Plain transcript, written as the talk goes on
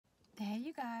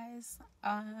you guys.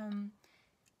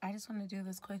 I just want to do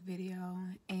this quick video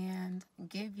and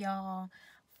give y'all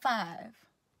 5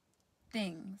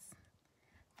 things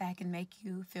that can make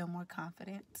you feel more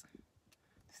confident.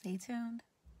 Stay tuned.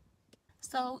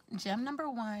 So, gem number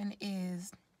 1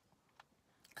 is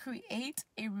create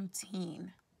a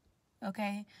routine.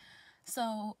 Okay?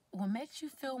 So, what makes you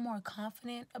feel more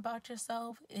confident about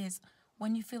yourself is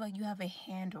when you feel like you have a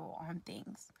handle on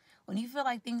things. When you feel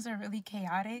like things are really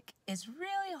chaotic, it's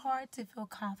really hard to feel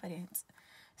confident.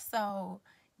 So,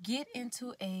 get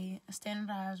into a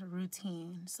standardized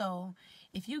routine. So,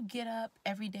 if you get up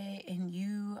every day and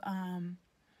you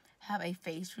have a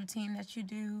face routine that you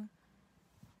do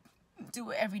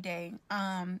it every day.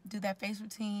 Do that face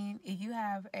routine. If you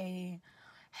have a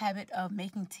habit of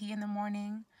making tea in the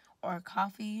morning or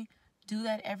coffee, do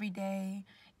that every day.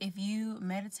 If you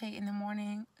meditate in the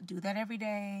morning, do that every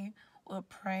day, or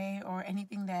pray, or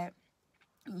anything that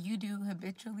you do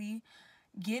habitually.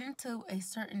 Get into a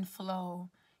certain flow.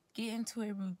 Get into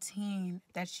a routine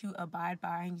that you abide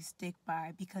by and you stick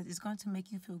by, because it's going to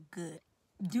make you feel good.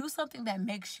 Do something that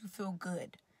makes you feel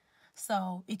good.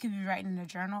 So it could be writing in a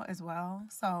journal as well.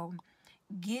 So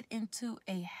get into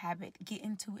a habit, get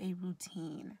into a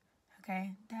routine.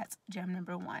 Okay, that's gem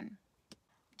number 1.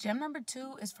 Gem number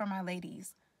 2 is for my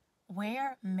ladies.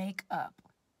 Wear makeup.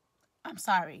 I'm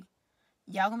sorry.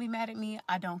 Y'all gonna be mad at me.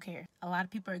 I don't care. A lot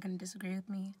of people are gonna disagree with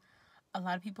me. A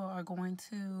lot of people are going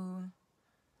to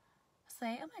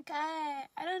say, oh my God,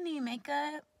 I don't need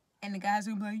makeup. And the guys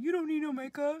will be like, you don't need no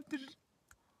makeup.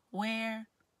 Wear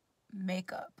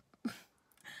makeup.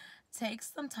 Take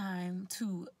some time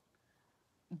to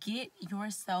get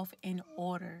yourself in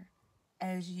order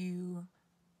as you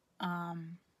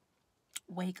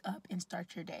wake up and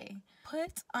start your day.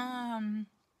 Put some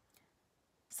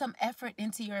effort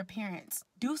into your appearance.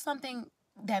 Do something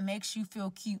that makes you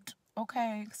feel cute.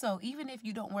 Okay, so even if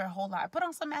you don't wear a whole lot, put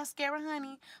on some mascara,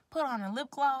 honey. Put on a lip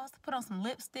gloss. Put on some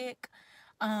lipstick.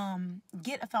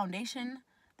 Get a foundation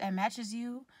that matches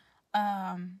you.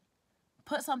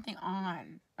 Put something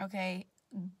on, okay?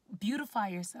 Beautify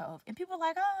yourself. And people are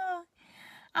like, oh,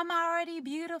 I'm already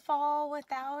beautiful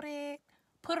without it.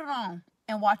 Put it on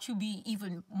and watch you be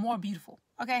even more beautiful,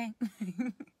 okay?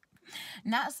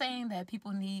 Not saying that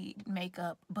people need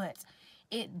makeup, but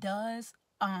it does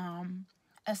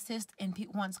assist in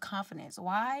one's confidence.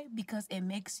 Why? Because it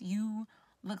makes you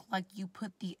look like you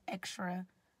put the extra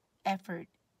effort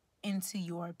into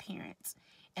your appearance.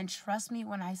 And trust me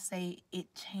when I say it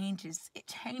changes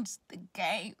the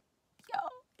game. Yo,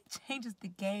 it changes the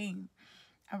game.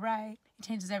 All right? It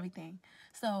changes everything.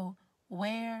 So,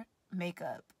 wear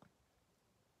makeup.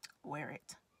 Wear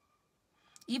it.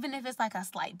 Even if it's like a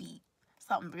slight beat.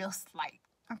 Something real slight.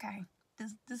 Okay?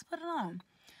 Just put it on.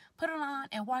 Put it on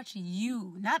and watch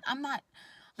you.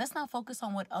 Let's not focus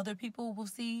on what other people will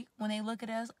see when they look at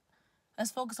us.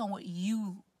 Let's focus on what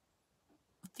you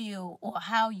feel or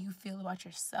how you feel about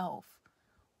yourself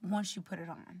once you put it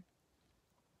on.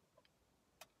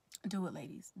 Do it,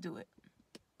 ladies. Do it.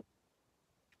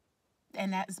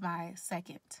 And that is my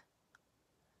second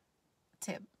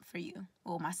tip for you.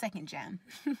 Well, my second gem.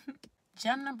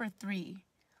 Gem number 3.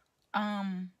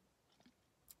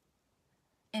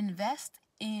 Invest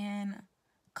in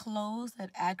clothes that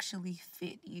actually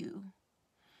fit you.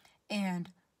 And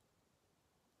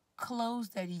clothes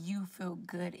that you feel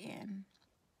good in.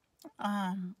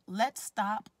 Let's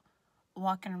stop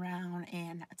walking around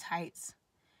in tights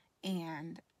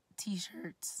and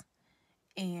t-shirts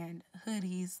and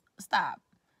hoodies. Stop.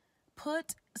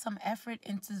 Put some effort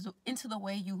into the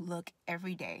way you look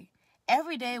every day.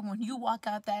 Every day when you walk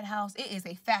out that house, it is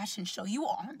a fashion show. You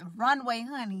are on the runway,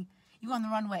 honey. You on the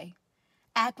runway.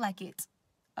 Act like it.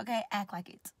 Okay? Act like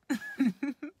it.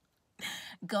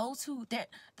 Go to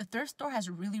the thrift store has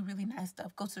really, really nice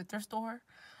stuff. Go to the thrift store.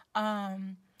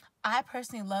 I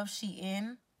personally love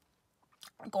Shein.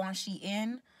 Go on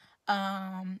Shein.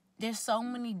 There's so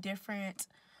many different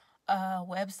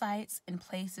websites and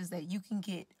places that you can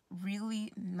get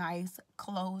really nice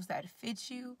clothes that fit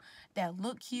you, that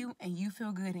look cute, and you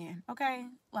feel good in. Okay?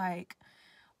 Like,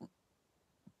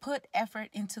 put effort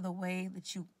into the way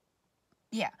that you,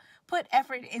 put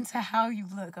effort into how you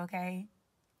look, okay?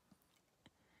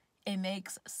 It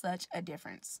makes such a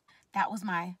difference. That was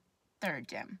my 3rd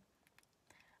gem.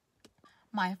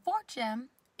 My 4th gem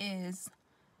is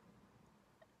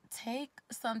take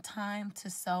some time to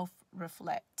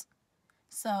self-reflect.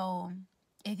 So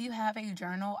if you have a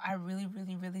journal, I really,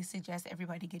 really, really suggest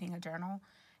everybody getting a journal.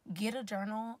 Get a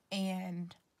journal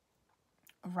and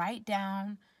write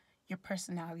down your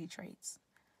personality traits.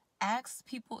 Ask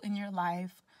people in your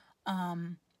life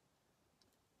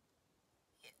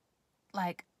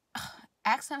Like,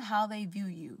 ask them how they view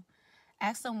you.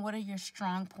 Ask them what are your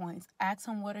strong points. Ask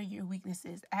them what are your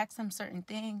weaknesses. Ask them certain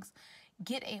things.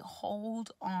 Get a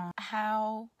hold on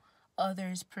how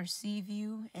others perceive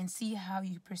you and see how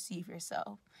you perceive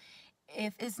yourself.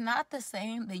 If it's not the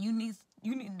same, then you need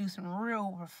to do some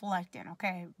real reflecting,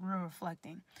 okay? Real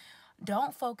reflecting.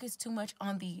 Don't focus too much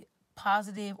on the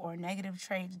positive or negative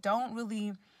traits. Don't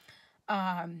really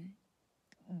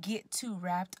get too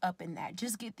wrapped up in that.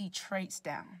 Just get the traits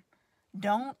down.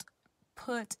 Don't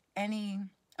put any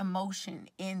emotion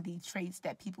in the traits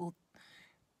that people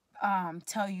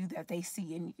tell you that they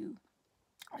see in you.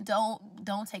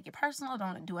 Don't take it personal.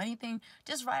 Don't do anything.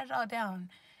 Just write it all down.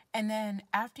 And then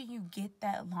after you get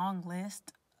that long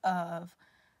list of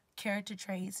character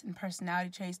traits and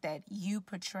personality traits that you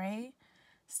portray,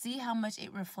 see how much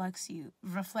it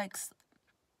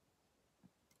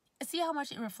see how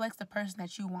much it reflects the person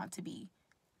that you want to be.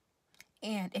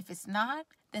 And if it's not,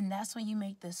 then that's when you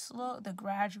make the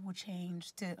gradual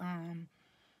change to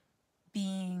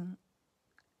being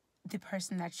the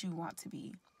person that you want to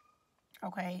be.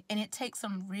 Okay? And it takes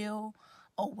some real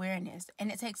awareness,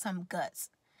 and it takes some guts.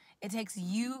 It takes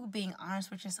you being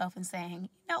honest with yourself and saying,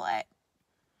 you know what?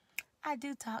 I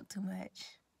do talk too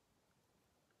much.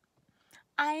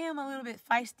 I am a little bit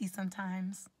feisty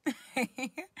sometimes.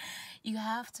 You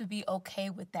have to be okay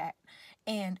with that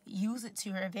and use it to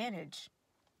your advantage.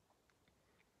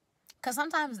 Because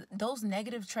sometimes those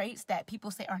negative traits that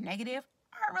people say are negative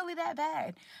aren't really that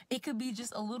bad. It could be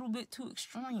just a little bit too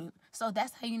extreme. So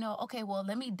that's how you know, okay, well,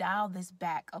 let me dial this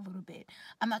back a little bit.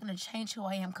 I'm not going to change who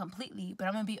I am completely, but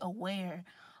I'm going to be aware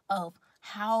of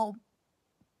how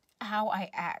I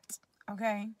act,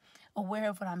 okay? Aware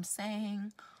of what I'm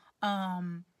saying,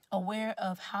 aware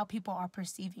of how people are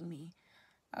perceiving me,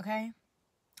 okay?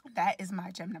 That is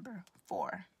my gem number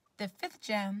 4. The 5th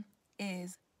gem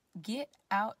is get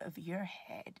out of your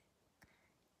head.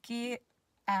 Get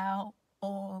out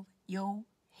of your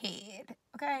head,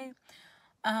 okay?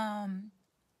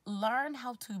 Learn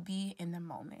how to be in the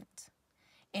moment.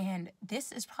 And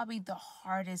this is probably the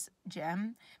hardest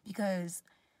gem because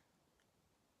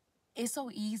it's so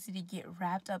easy to get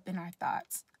wrapped up in our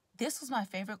thoughts. This was my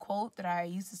favorite quote that I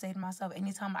used to say to myself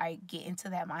anytime I get into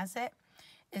that mindset,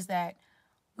 is that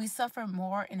we suffer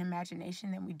more in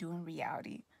imagination than we do in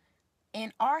reality.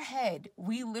 In our head,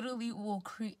 we literally will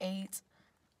create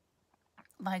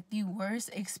like the worst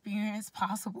experience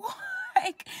possible.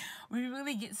 Like, we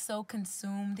really get so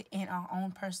consumed in our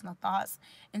own personal thoughts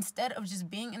instead of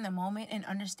just being in the moment and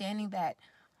understanding that,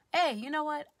 hey, you know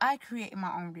what? I create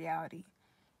my own reality.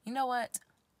 You know what?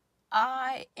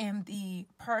 I am the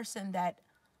person that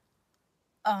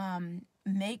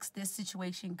makes this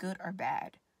situation good or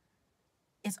bad.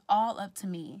 It's all up to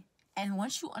me. And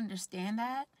once you understand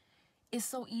that, it's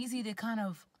so easy to kind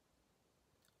of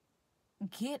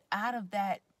get out of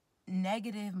that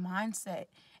negative mindset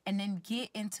and then get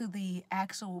into the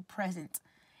actual present.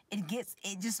 It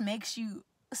just makes you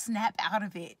snap out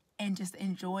of it and just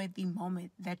enjoy the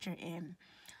moment that you're in.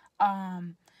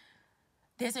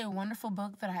 There's a wonderful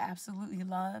book that I absolutely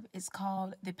love. It's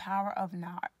called The Power of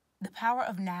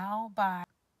Now by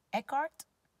Eckhart.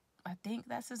 I think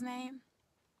that's his name.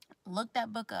 Look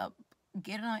that book up.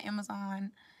 Get it on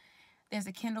Amazon. There's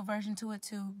a Kindle version to it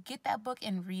too. Get that book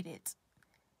and read it.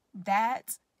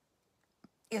 That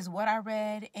is what I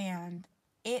read, and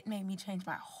it made me change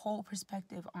my whole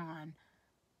perspective on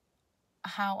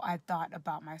how I thought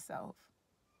about myself,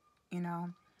 you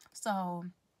know? So,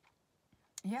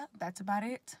 yeah, that's about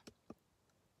it.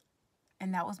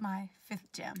 And that was my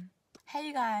 5th gem. Hey,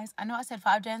 you guys, I know I said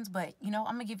 5 gems, but, I'm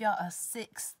going to give y'all a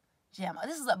 6th gem.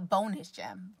 This is a bonus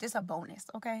gem. This is a bonus,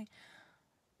 okay?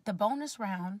 The bonus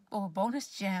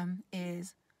gem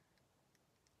is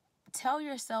tell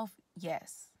yourself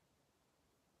yes.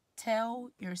 Tell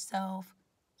yourself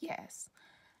yes.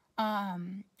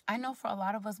 I know for a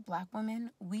lot of us Black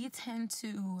women, we tend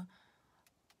to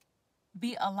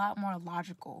be a lot more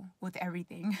logical with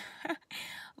everything.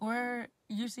 We're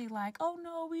usually like, oh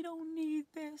no, we don't need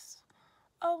this.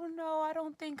 Oh no, I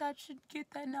don't think I should get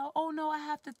that now. Oh no, I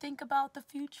have to think about the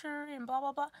future and blah,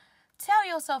 blah, blah. Tell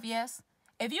yourself yes.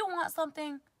 If you want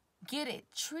something, get it.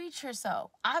 Treat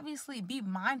yourself. Obviously, be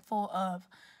mindful of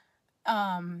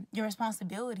your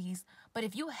responsibilities, but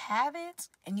if you have it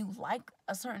and you like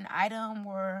a certain item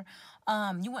or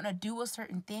you want to do a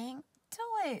certain thing,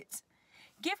 do it.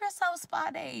 Give yourself spa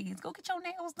days. Go get your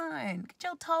nails done. Get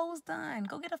your toes done.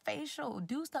 Go get a facial.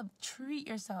 Do stuff. Treat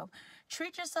yourself.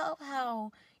 Treat yourself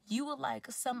how you would like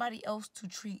somebody else to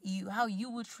treat you, how you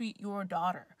would treat your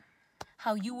daughter,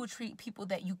 how you would treat people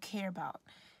that you care about.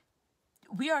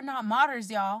 We are not martyrs,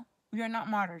 y'all. We are not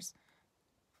martyrs.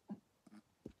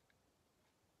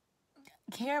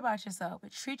 Care about yourself,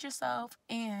 but treat yourself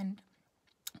and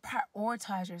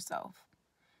prioritize yourself.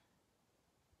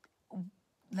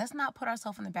 Let's not put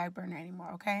ourselves on the back burner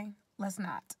anymore, okay? Let's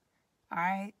not. All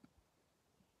right?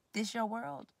 This your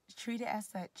world. Treat it as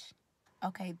such.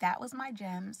 Okay, that was my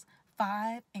gems.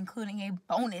 5, including a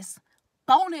bonus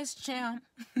gem.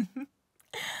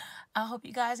 I hope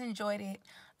you guys enjoyed it.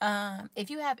 If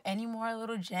you have any more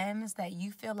little gems that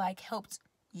you feel like helped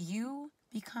you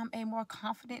become a more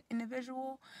confident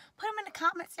individual, put them in the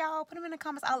comments, y'all. Put them in the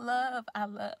comments. I love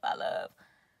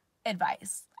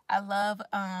advice. I love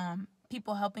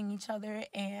people helping each other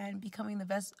and becoming the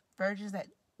best versions that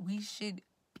we should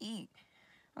be.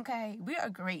 Okay, we are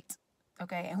great.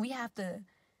 Okay, and we have to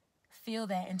feel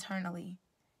that internally.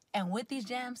 And with these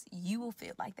gems, you will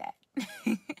feel like that.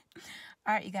 All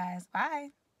right, you guys. Bye.